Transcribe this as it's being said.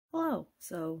Hello.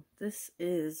 So this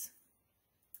is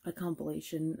a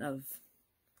compilation of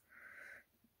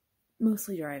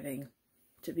mostly driving,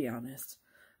 to be honest.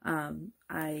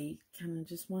 I kind of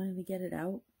just wanted to get it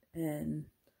out and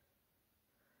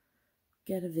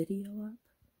get a video up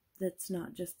that's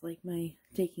not just like my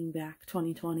Taking Back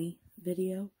 2020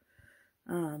 video.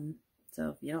 So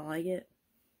if you don't like it,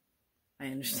 I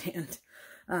understand.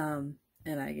 And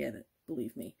I get it,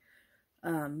 believe me.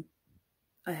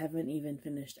 I haven't even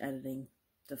finished editing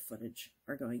the footage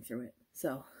or going through it.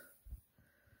 So,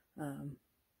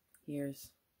 here's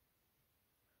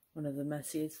one of the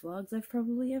messiest vlogs I've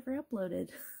probably ever uploaded.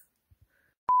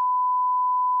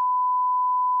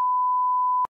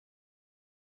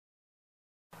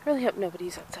 I really hope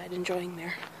nobody's outside enjoying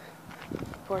their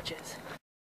porches.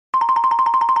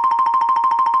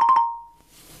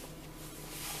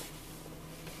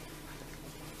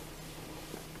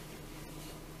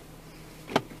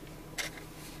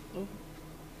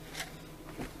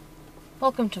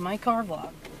 Welcome to my car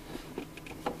vlog.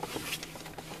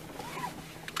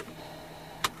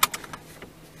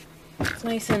 It's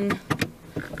nice and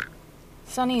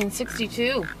sunny and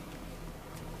 62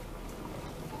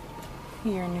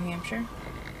 here in New Hampshire.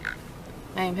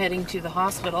 I am heading to the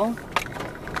hospital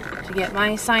to get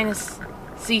my sinus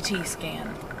CT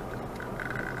scan.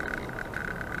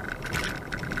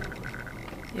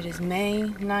 It is May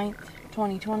 9th,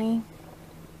 2020.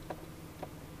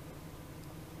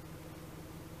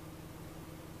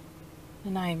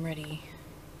 And I am ready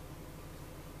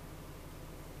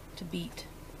to beat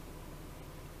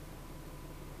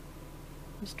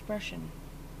this depression.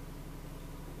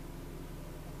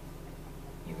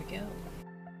 Here we go.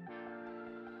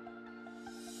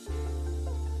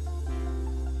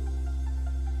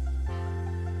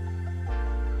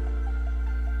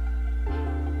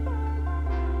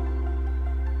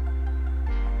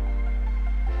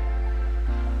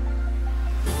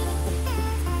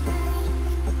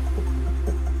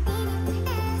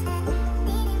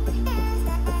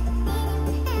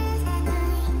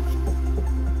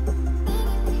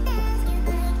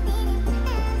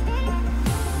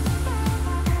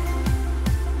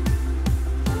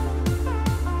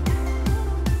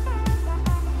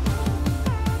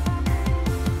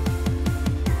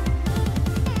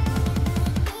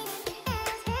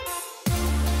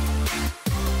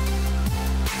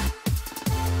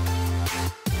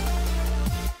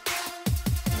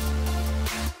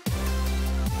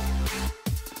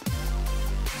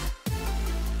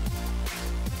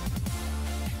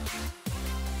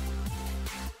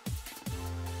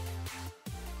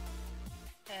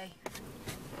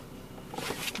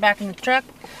 Back in the truck.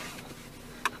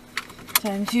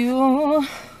 Time to... do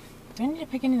I need to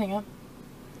pick anything up?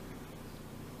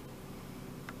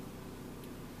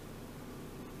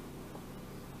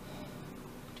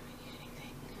 Do I need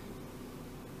anything?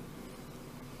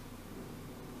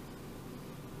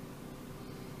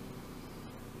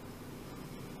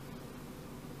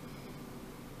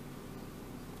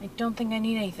 I don't think I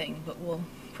need anything, but we'll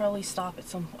probably stop at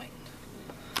some point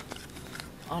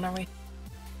on our way.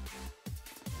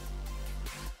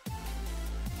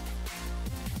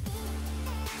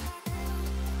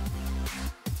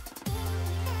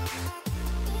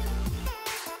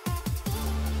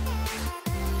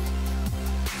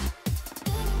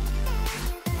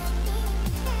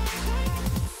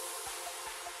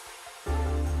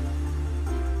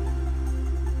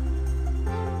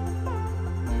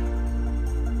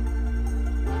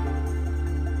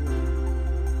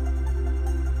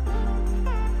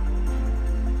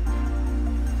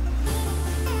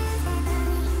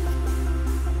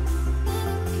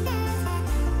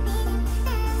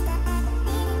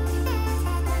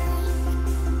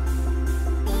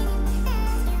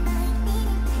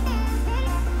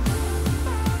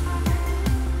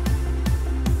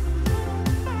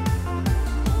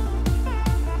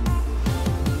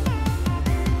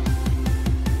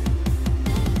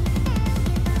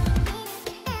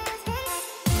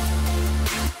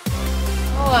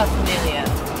 Familia.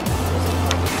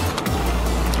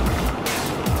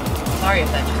 Sorry if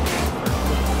that just came for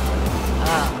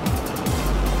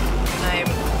I'm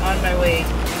on my way to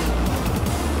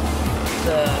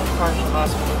the partial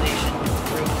hospitalization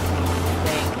group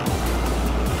thing.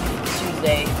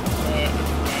 Tuesday,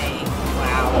 May,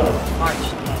 wow, March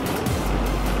 10th.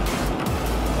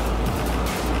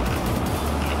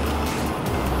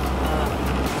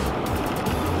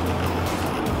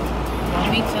 Let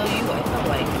me tell you, I felt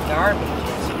like garbage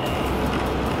yesterday.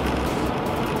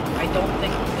 I don't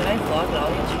think... did I vlog at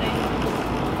all yesterday?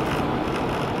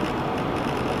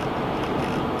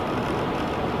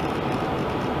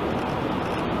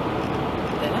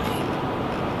 Did I?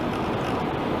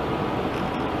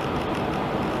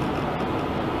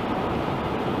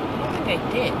 I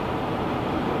did.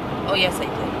 Oh, yes, I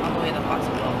did. On the way to the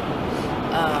hospital.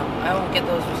 I won't get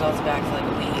those results back for like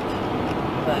a week,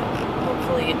 but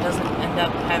hopefully it doesn't end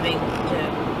up having to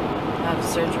have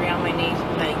surgery on my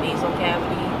nasal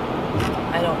cavity.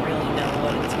 I don't really know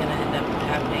what it's going to end up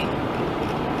happening.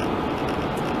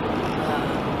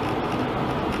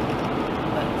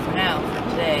 But for now, for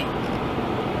today,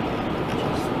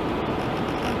 just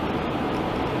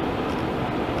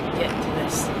get to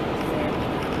this therapy.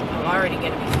 I'm already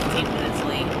going to be 15 minutes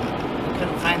late. I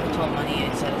couldn't find the toll money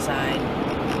I set aside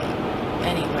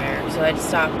anywhere, so I had to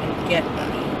stop and get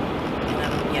money. And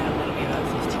I'm going to be about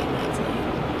 15 minutes late.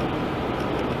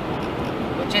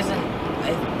 Which isn't,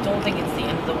 I don't think it's the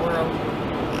end of the world.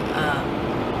 At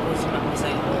least I'm not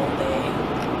missing a whole day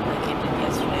like I did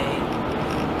yesterday.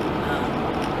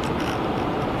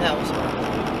 That was horrible.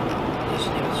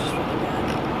 Yesterday was just really bad.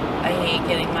 I hate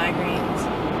getting migraines,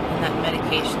 and that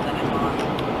medication that I'm on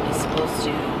is supposed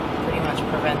to pretty much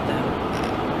prevent them.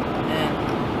 And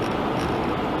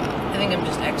I think I'm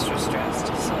just extra stressed,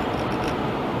 so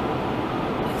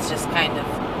it's just kind of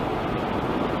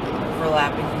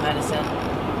overlapping the medicine.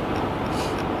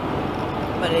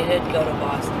 But I did go to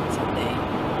Boston Sunday,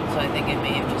 so I think I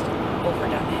may have just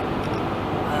overdone it.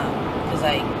 Because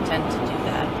I tend to do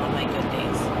that on my good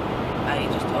days. I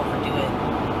just overdo it,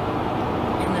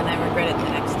 and then I regret it the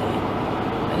next day.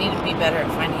 I need to be better at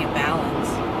finding a balance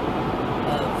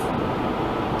of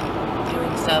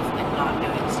doing stuff and not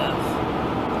doing stuff.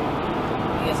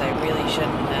 Because I really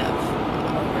shouldn't have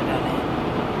overdone it.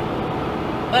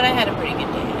 But I had a pretty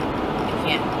good day. I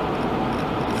can't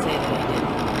say that I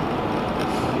didn't.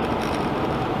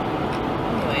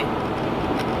 Anyway,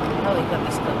 I'll probably cut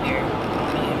this clip here. I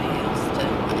don't really have anything else to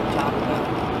talk about.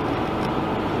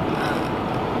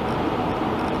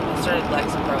 I started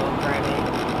Lexapro on Friday,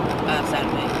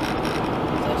 Saturday.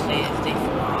 So today is day 4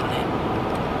 on it.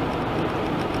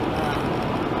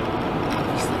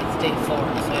 Obviously it's day 4,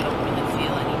 so I don't really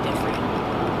feel any different.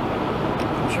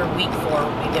 I'm sure week 4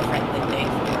 will be different than day 4.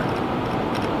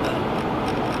 But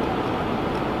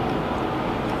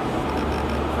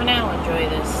for now, enjoy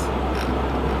this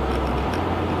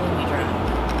gloomy drive.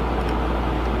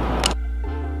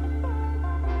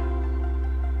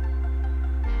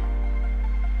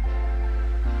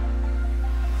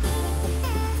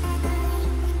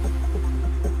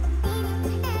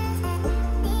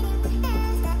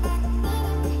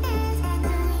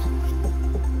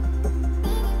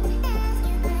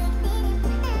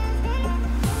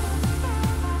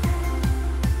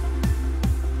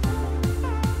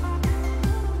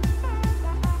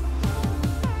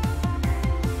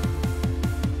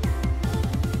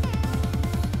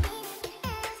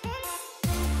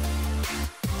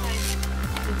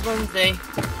 It's Wednesday,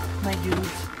 my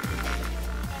dudes.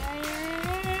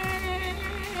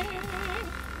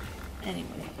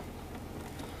 Anyway,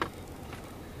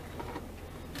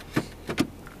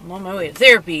 I'm on my way to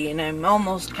therapy, and I'm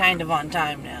almost kind of on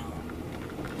time now.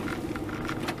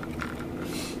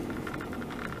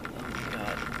 Oh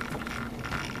God.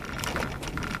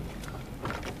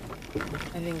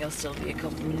 I think I'll still be a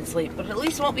couple minutes late, but at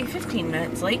least I won't be 15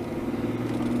 minutes late.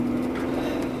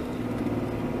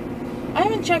 I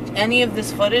haven't checked any of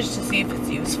this footage to see if it's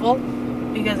useful,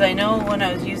 because I know when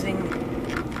I was using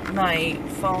my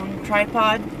phone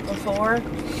tripod before,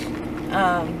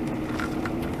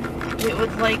 it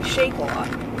would like shake a lot.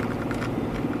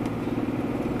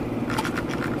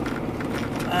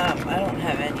 I don't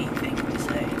have anything to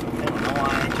say. I don't know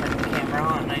why I turned the camera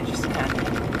on. I just kind of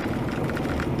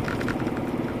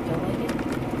feel like it.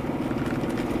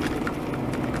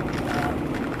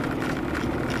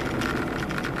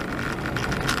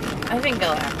 I think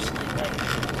I'll actually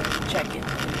check in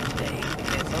today,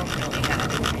 because I don't really have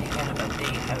any kind of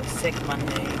update. I was sick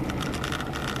Monday.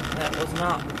 That was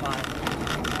not fun.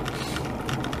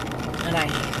 And I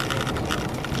hated it.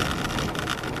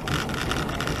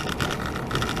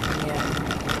 Yeah.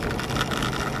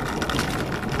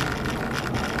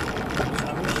 So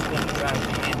I'm just going to drive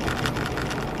to Hannah.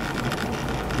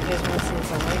 You guys want to see the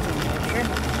sunrise in New Hampshire?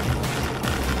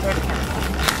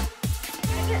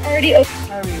 Already open.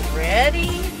 Are we ready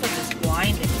for this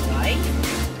blinding light?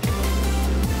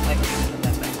 I can put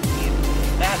that back to you.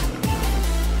 That's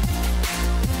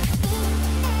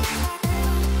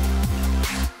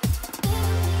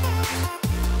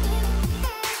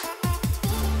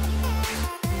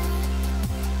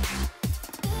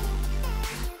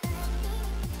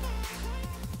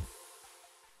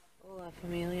Hola,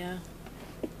 familia.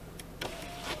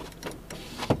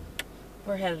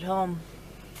 We're headed home.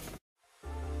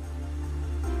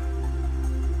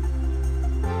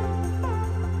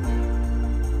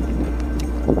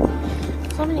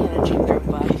 somebody in a Jeep drove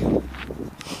by.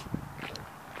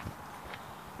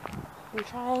 I'm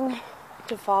trying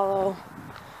to follow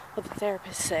what the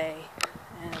therapists say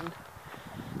and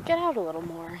get out a little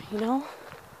more, you know?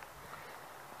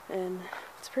 And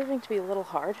it's proving to be a little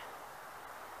hard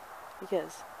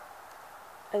because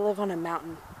I live on a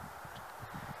mountain.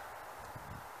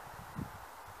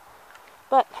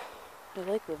 But I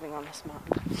like living on this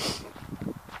mountain.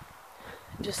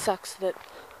 It just sucks that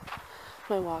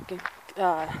my walking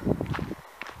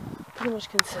pretty much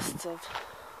consists of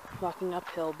walking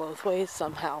uphill both ways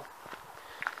somehow.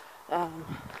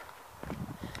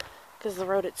 Because the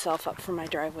road itself up from my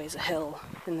driveway is a hill,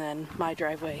 and then my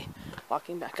driveway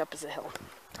walking back up is a hill.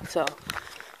 So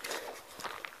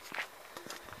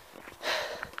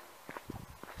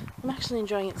I'm actually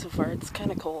enjoying it so far. It's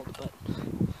kind of cold, but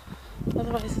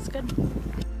otherwise it's good.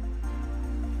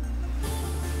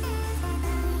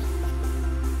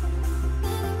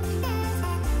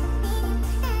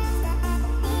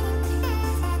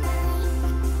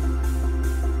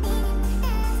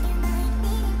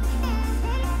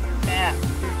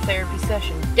 Therapy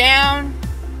session down,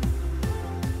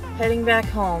 heading back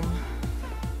home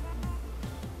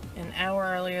an hour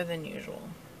earlier than usual.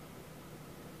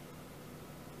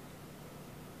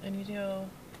 I need to go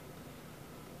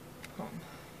home.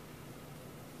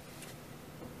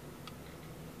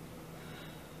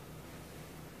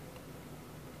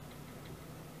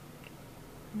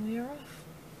 We are off.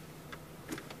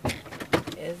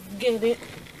 Let's get it.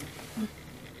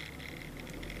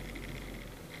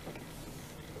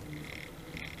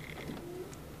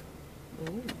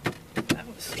 Ooh, that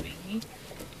was sweetie.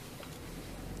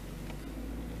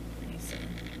 Nice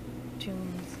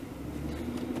tunes.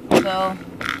 So,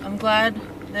 I'm glad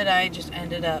that I just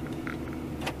ended up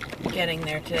getting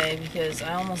there today because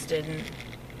I almost didn't.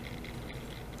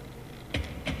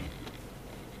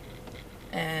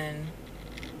 And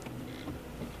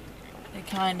it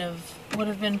kind of would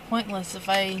have been pointless if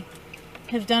I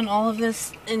have done all of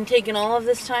this and taken all of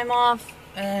this time off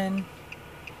and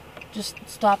just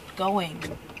stopped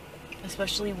going,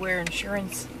 especially where my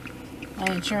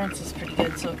insurance is pretty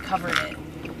good, so it covered it.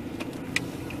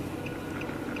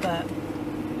 But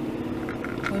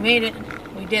we made it,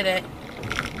 we did it.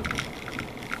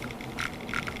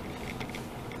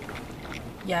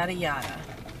 Yada yada.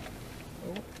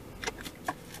 Ooh.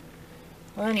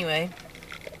 Well, anyway,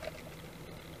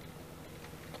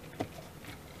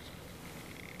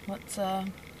 let's oh,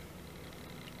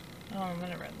 I'm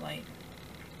at a red light.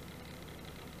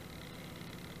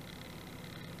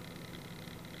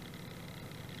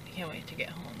 I can't wait to get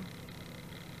home.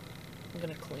 I'm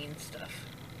gonna clean stuff.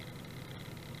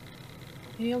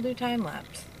 Maybe I'll do time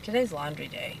lapse. Today's laundry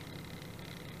day.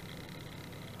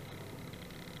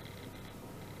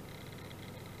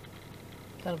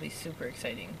 That'll be super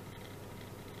exciting.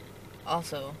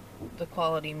 Also, the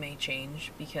quality may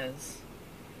change because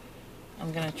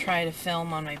I'm gonna try to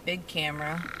film on my big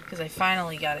camera because I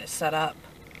finally got it set up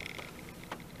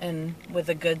and with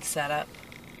a good setup.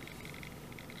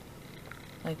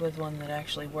 Like with one that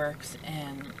actually works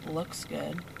and looks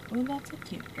good. Ooh, that's a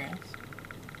cute dress.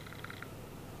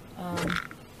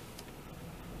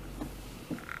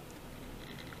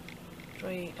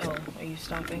 Joy, oh, are you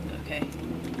stopping? Okay.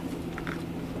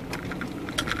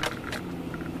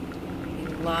 You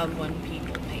love when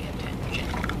people pay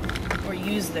attention or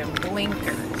use their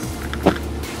blinkers.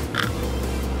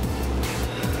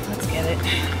 Let's get it.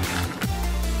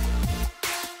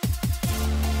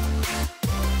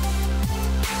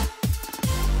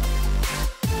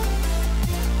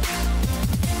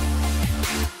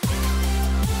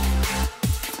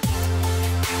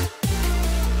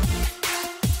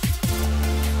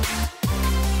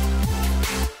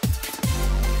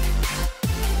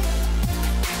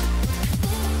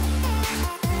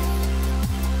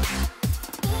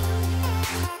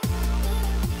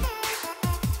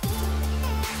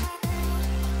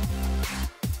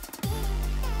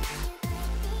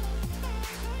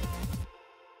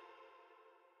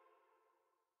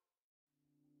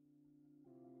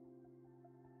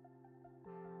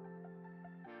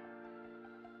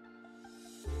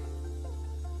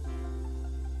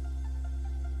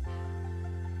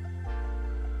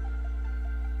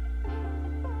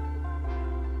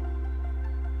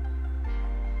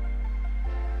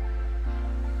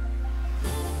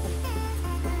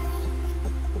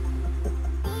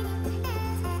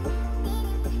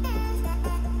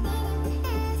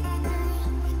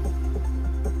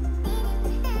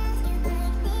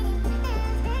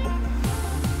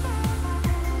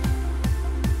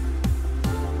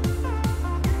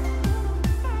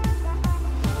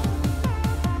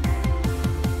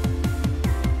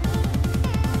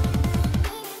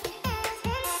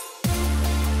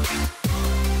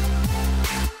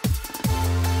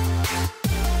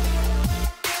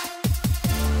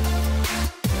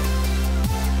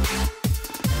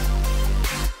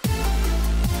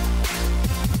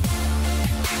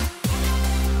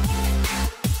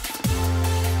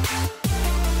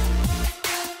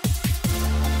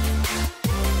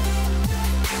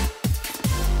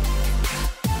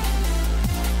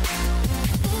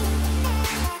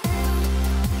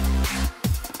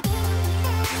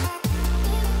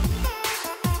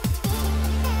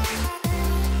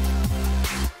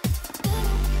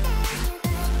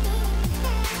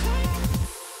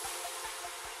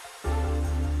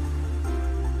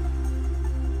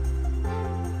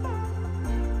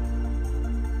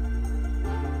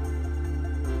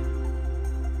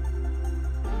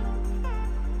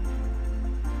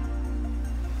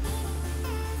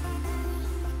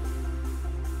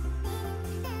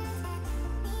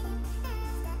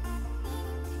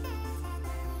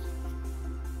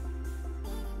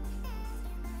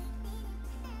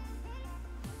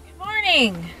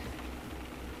 morning!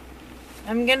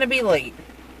 I'm gonna be late.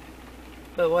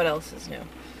 But what else is new?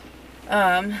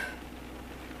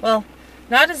 Well,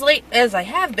 not as late as I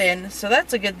have been, so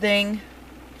that's a good thing.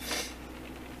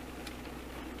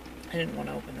 I didn't want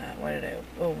to open that. Why did I open?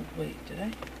 Oh, wait, did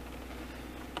I?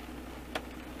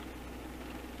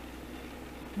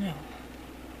 No.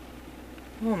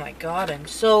 Oh my god, I'm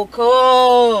so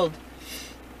cold!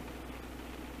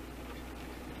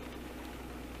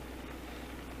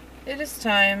 It is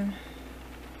time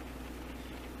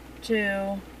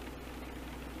to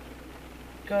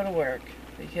go to work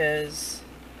because,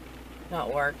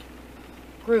 not work,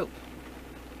 group.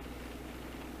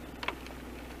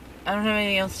 I don't have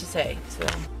anything else to say, so.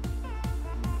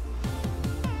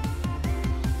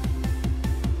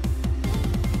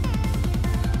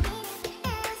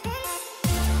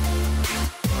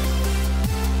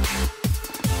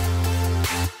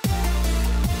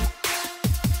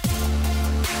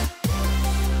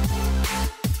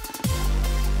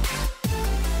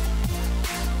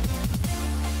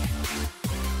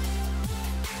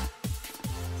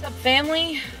 What's up,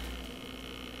 family?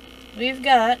 We've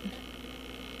got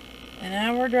an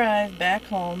hour drive back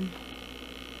home.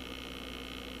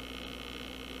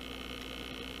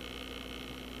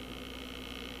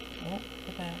 Oh,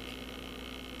 go back.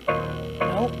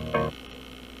 Nope.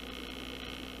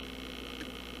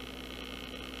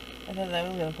 I thought that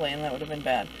was gonna play and that would have been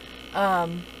bad.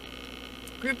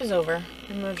 Group is over.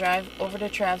 I'm gonna drive over to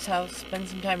Trav's house, spend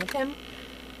some time with him,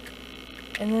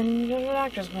 and then go to a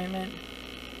doctor's appointment.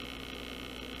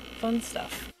 Fun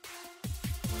stuff.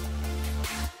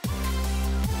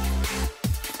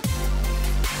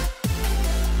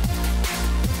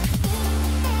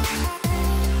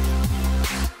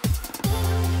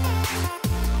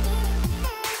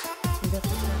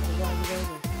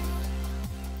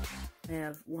 I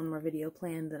have one more video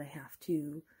planned that I have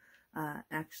to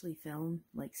actually film,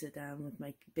 like sit down with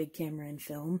my big camera and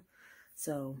film,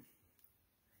 so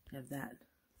I have that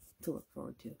to look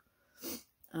forward to.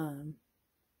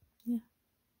 Yeah.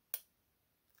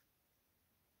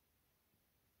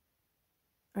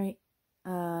 Alright,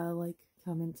 like,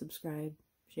 comment, subscribe,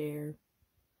 share,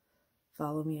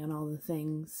 follow me on all the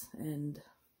things, and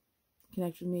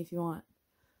connect with me if you want.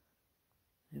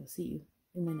 I will see you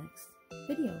in my next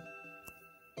video.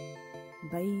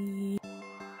 Bye.